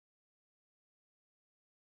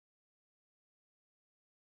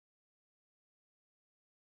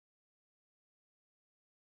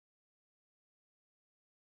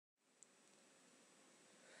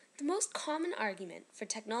The most common argument for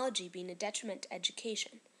technology being a detriment to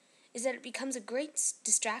education is that it becomes a great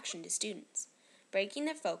distraction to students, breaking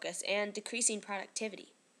their focus and decreasing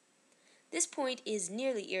productivity. This point is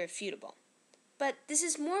nearly irrefutable, but this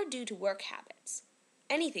is more due to work habits.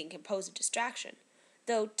 Anything can pose a distraction,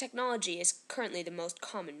 though technology is currently the most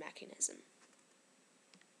common mechanism.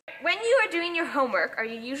 When you are doing your homework, are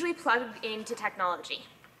you usually plugged into technology?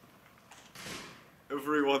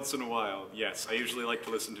 Every once in a while, yes. I usually like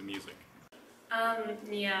to listen to music.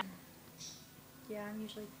 Yeah. Yeah, I'm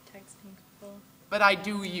usually texting people. But I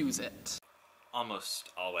do use it. Almost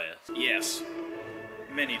always. Yes.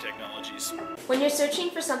 Many technologies. When you're searching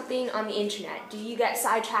for something on the internet, do you get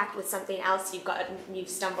sidetracked with something else you've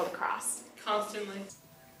stumbled across? Constantly.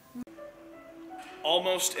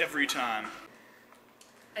 Almost every time.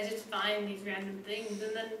 I just find these random things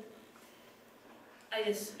and then I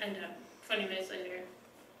just end up 20 minutes later.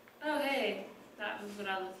 Oh hey, that was what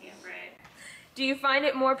I was looking at, right? Do you find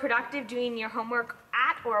it more productive doing your homework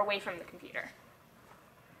at or away from the computer?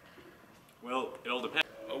 Well, it all depends.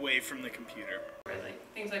 Away from the computer. Or like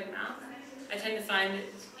things like math. I tend to find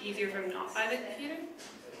it's easier if I'm not by the computer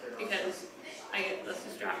because I get less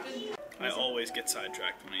distracted. I always get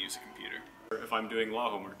sidetracked when I use a computer. If I'm doing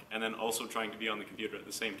law homework and then also trying to be on the computer at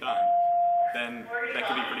the same time, then that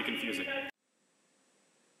can be pretty confusing.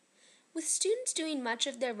 With students doing much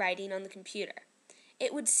of their writing on the computer,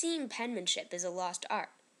 it would seem penmanship is a lost art.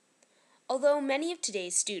 Although many of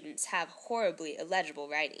today's students have horribly illegible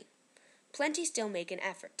writing, plenty still make an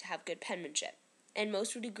effort to have good penmanship, and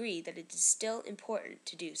most would agree that it is still important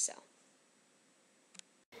to do so.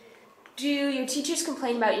 Do your teachers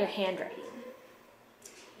complain about your handwriting?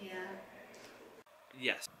 Yeah.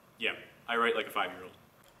 Yes. Yeah, I write like a 5-year-old.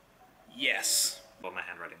 Yes. Well, my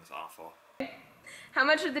handwriting is awful. How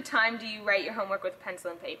much of the time do you write your homework with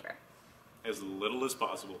pencil and paper? As little as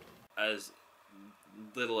possible. As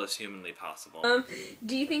little as humanly possible.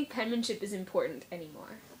 Do you think penmanship is important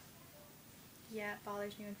anymore? Yeah, it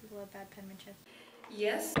bothers me when people have bad penmanship.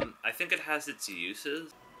 Yes. I think it has its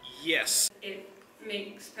uses. Yes. It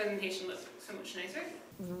makes presentation look so much nicer.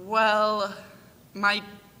 Well, my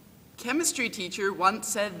chemistry teacher once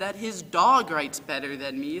said that his dog writes better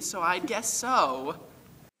than me, so I guess so.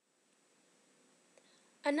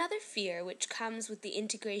 Another fear which comes with the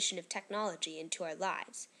integration of technology into our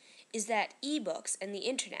lives is that e-books and the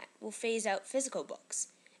internet will phase out physical books,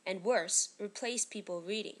 and worse, replace people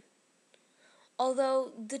reading.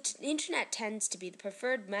 Although the internet tends to be the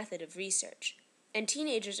preferred method of research, and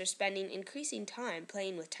teenagers are spending increasing time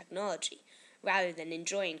playing with technology rather than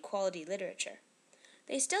enjoying quality literature,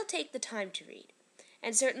 they still take the time to read,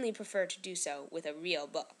 and certainly prefer to do so with a real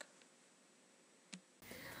book.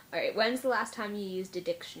 Alright, when's the last time you used a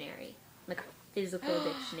dictionary? Like a physical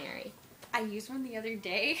dictionary? I used one the other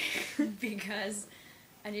day because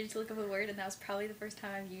I needed to look up a word, and that was probably the first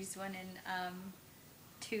time I've used one in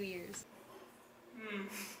 2 years.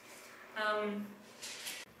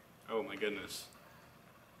 Oh my goodness.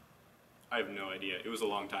 I have no idea. It was a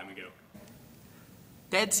long time ago.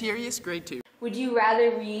 Dead serious, grade 2. Would you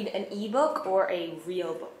rather read an e-book or a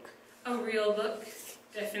real book? A real book,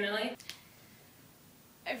 definitely.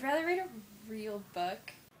 I'd rather read a real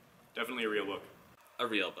book. Definitely a real book. A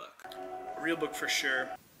real book. A real book for sure.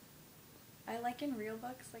 I like in real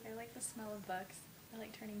books, like I like the smell of books. I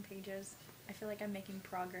like turning pages. I feel like I'm making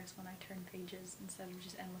progress when I turn pages instead of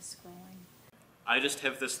just endless scrolling. I just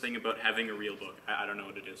have this thing about having a real book. I don't know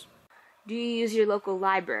what it is. Do you use your local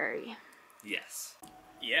library? Yes.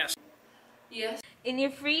 Yes. Yes. In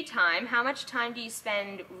your free time, how much time do you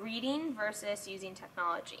spend reading versus using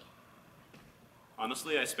technology?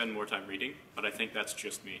 Honestly, I spend more time reading, but I think that's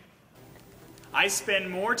just me. I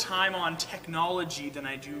spend more time on technology than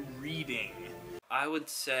I do reading. I would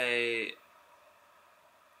say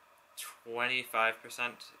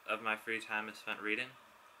 25% of my free time is spent reading.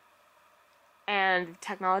 And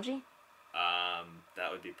technology?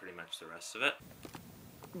 That would be pretty much the rest of it.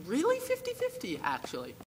 Really 50-50,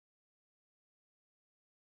 actually.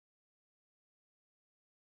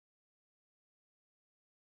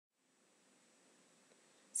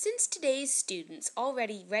 Since today's students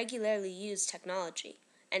already regularly use technology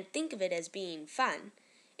and think of it as being fun,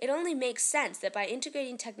 it only makes sense that by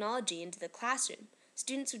integrating technology into the classroom,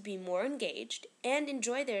 students would be more engaged and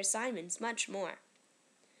enjoy their assignments much more.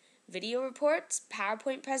 Video reports,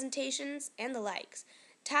 PowerPoint presentations, and the likes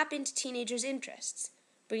tap into teenagers' interests,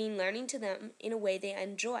 bringing learning to them in a way they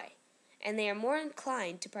enjoy, and they are more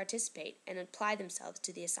inclined to participate and apply themselves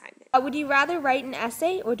to the assignment. Would you rather write an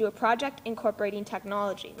essay or do a project incorporating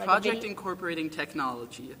technology? Like Project incorporating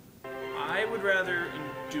technology. I would rather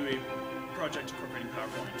do a project incorporating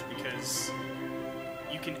PowerPoint because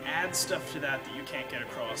you can add stuff to that you can't get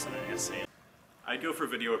across in an essay. I'd go for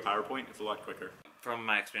video or PowerPoint. It's a lot quicker. From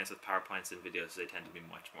my experience with PowerPoints and videos, they tend to be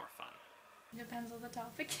much more fun. Depends what the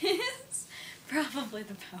topic is. Probably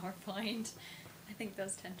the PowerPoint. I think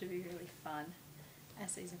those tend to be really fun.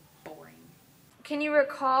 Essays are boring. Can you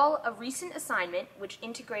recall a recent assignment which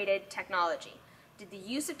integrated technology? Did the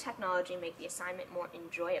use of technology make the assignment more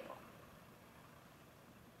enjoyable?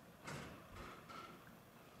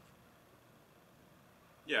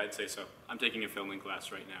 Yeah, I'd say so. I'm taking a filming class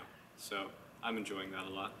right now, so I'm enjoying that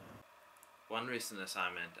a lot. One recent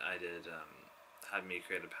assignment I did had me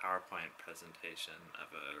create a PowerPoint presentation of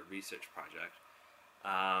a research project.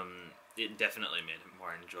 It definitely made it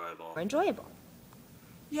more enjoyable.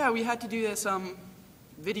 Yeah, we had to do this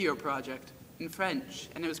video project in French,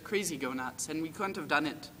 and it was crazy go nuts, and we couldn't have done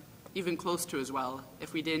it even close to as well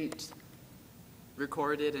if we didn't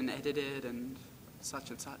record it and edit it and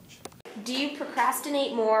such and such. Do you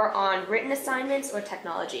procrastinate more on written assignments or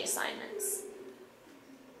technology assignments?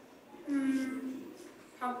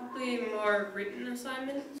 Probably more written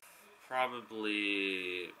assignments.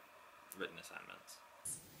 Probably written assignments.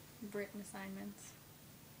 Written assignments.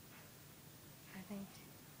 I think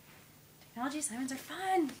technology assignments are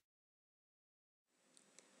fun.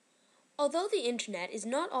 Although the internet is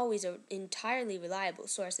not always an entirely reliable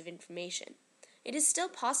source of information, it is still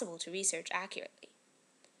possible to research accurately.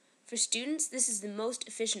 For students, this is the most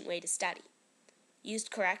efficient way to study. Used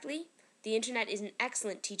correctly, the internet is an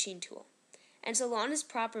excellent teaching tool, and so long as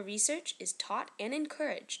proper research is taught and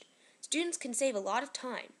encouraged, students can save a lot of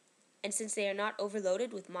time, and since they are not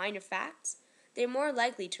overloaded with minor facts, they are more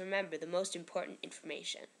likely to remember the most important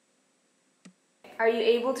information. Are you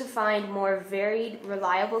able to find more varied,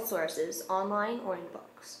 reliable sources online or in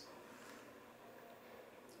books?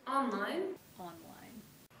 Online. Online.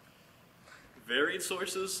 Varied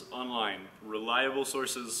sources, online. Reliable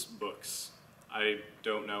sources, books. I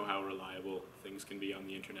don't know how reliable things can be on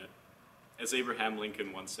the internet. As Abraham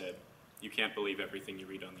Lincoln once said, you can't believe everything you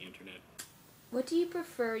read on the internet. What do you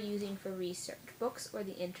prefer using for research, books or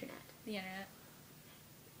the internet? The internet.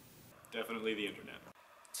 Definitely the internet.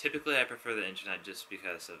 Typically, I prefer the internet just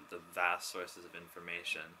because of the vast sources of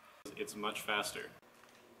information. It's much faster.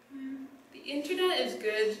 The internet is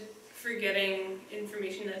good for getting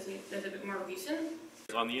information that's a bit more recent.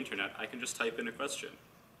 On the internet, I can just type in a question,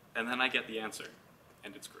 and then I get the answer,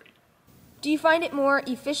 and it's great. Do you find it more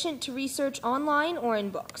efficient to research online or in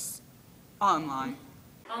books? Online.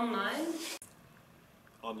 Online.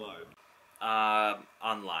 Online.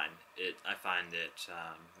 Online. I find it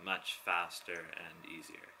much faster and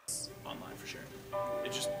easier. Online for sure.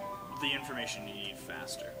 It's just the information you need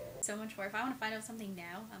faster. So much more. If I want to find out something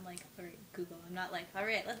now, I'm like, alright, Google. I'm not like,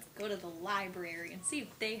 alright, let's go to the library and see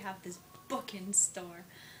if they have this book in store.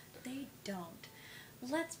 They don't.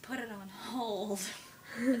 Let's put it on hold.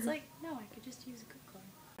 It's like, no, I could just use Google.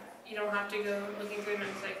 You don't have to go looking through an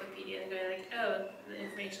encyclopedia and go like, oh, the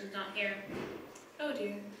information's not here. Oh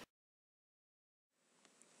dear.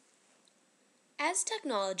 As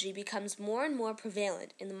technology becomes more and more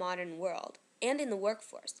prevalent in the modern world and in the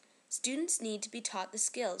workforce, students need to be taught the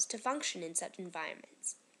skills to function in such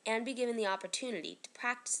environments and be given the opportunity to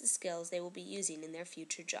practice the skills they will be using in their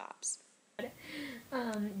future jobs.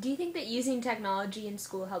 Do you think that using technology in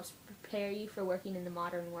school helps prepare you for working in the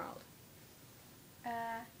modern world?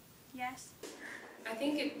 Yes. I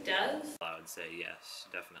think it does. I would say yes,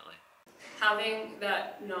 definitely. Having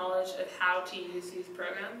that knowledge of how to use these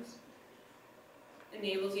programs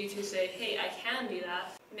enables you to say, hey, I can do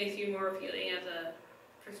that. It makes you more appealing as a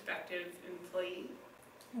prospective employee.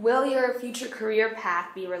 Will your future career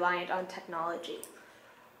path be reliant on technology?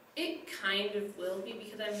 It kind of will be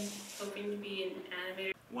because I'm hoping to be an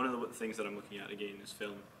animator. One of the things that I'm looking at again is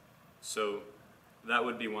film. So that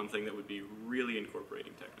would be one thing that would be really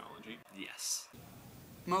incorporating technology. Yes.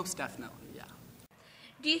 Most definitely, yeah.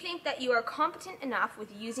 Do you think that you are competent enough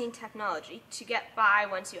with using technology to get by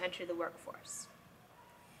once you enter the workforce?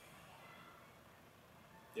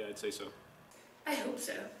 Yeah, I'd say so. I hope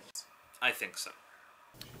so. I think so.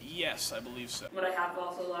 Yes, I believe so. What I have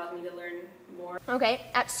also allowed me to learn more. Okay,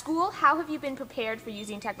 at school, how have you been prepared for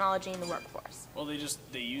using technology in the workforce? Well,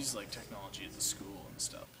 they use like technology at the school and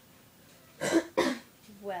stuff.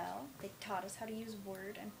 Well, they taught us how to use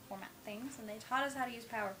Word and format things, and they taught us how to use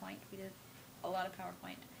PowerPoint. We did a lot of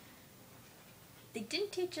PowerPoint. They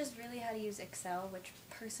didn't teach us really how to use Excel, which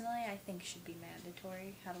personally I think should be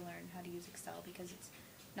mandatory, how to learn how to use Excel, because it's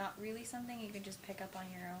not really something you can just pick up on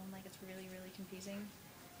your own. Like, it's really, really confusing.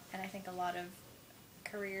 And I think a lot of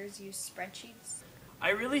careers use spreadsheets.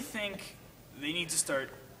 I really think they need to start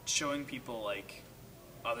showing people like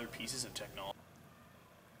other pieces of technology.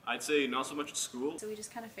 I'd say not so much at school. So we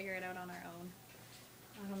just kind of figure it out on our own.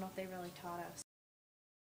 I don't know if they really taught us.